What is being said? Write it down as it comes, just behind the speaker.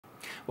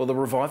Well, the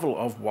revival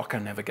of Waka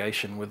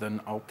navigation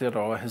within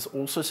Aotearoa has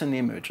also seen the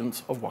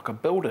emergence of Waka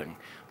building.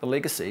 The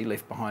legacy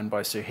left behind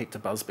by Sir Hector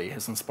Busby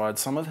has inspired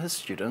some of his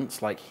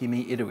students, like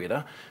Heemi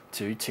Eruera,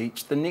 to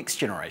teach the next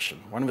generation.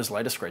 One of his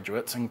latest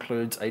graduates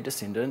includes a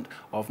descendant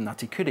of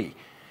Ngāti Kurī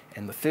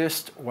and the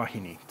first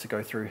wahine to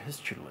go through his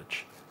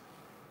tutelage.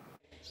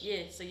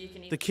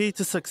 The key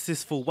to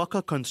successful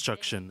waka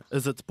construction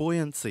is its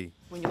buoyancy.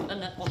 When you're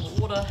in it on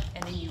the water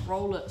and then you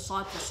roll it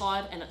side to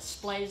side and it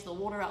splays the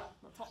water out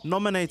the top.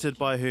 Nominated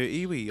by her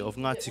iwi of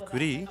Ngāti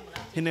Kurī,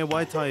 Hine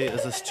Waitai-Dye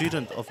is a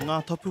student of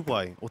Ngā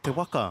Tapuwae or Te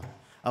Waka,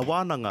 a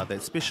wānanga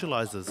that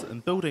specialises in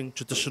building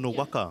traditional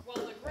waka.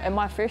 In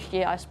my first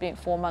year, I spent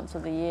 4 months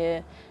of the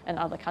year in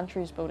other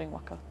countries building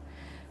waka.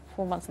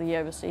 4 months of the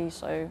year overseas,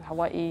 so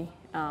Hawaii,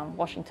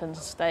 Washington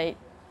State,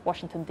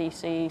 Washington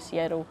DC,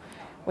 Seattle.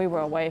 We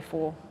were away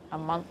for a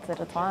month at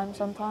a time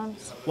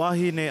sometimes.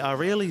 Wahine are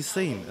rarely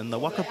seen in the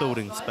waka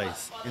building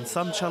space and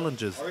some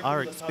challenges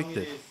are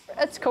expected.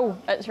 It's cool.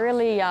 It's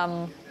really,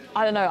 I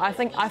don't know, I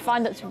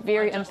find it's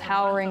very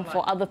empowering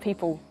for other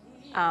people.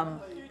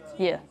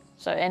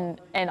 So, and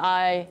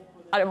I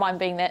don't mind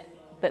being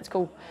that's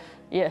cool.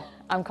 Yeah,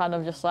 I'm kind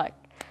of just like,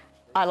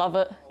 I love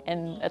it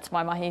and it's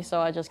my mahi,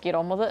 so I just get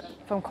on with it.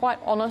 If I'm quite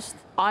honest,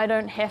 I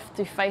don't have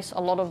to face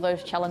a lot of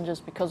those challenges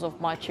because of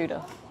my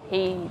tutor.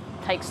 He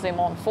takes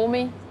them on for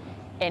me,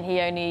 and he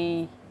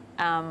only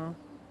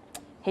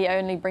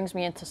brings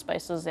me into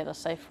spaces that are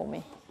safe for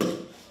me.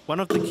 One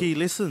of the key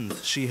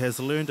lessons she has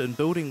learned in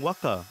building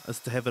waka is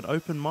to have an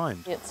open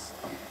mind. It's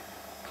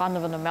kind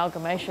of an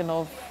amalgamation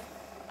of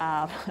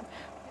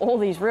all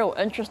these real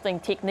interesting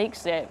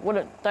techniques that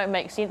don't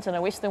make sense in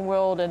a Western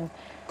world, and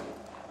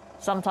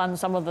sometimes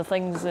some of the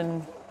things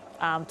and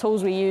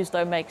tools we use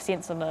don't make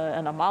sense in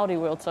a Māori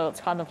world, so it's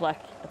kind of like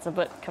it's a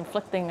bit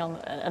conflicting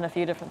in a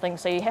few different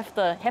things. So you have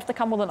to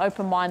come with an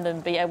open mind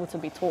and be able to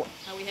be taught.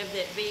 We have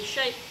that V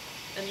shape,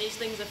 and these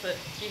things, if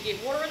you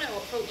get water in it,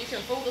 you can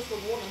fill this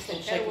with water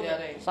and shake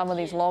it out. Some of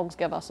these logs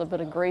give us a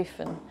bit of grief,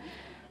 and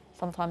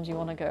sometimes you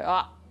want to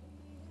go,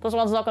 this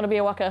one's not going to be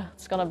a waka,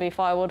 it's going to be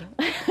firewood.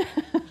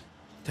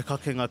 Te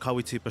kakenga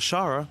kawiti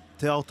Bashara,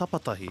 te Ao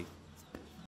Tapatahi.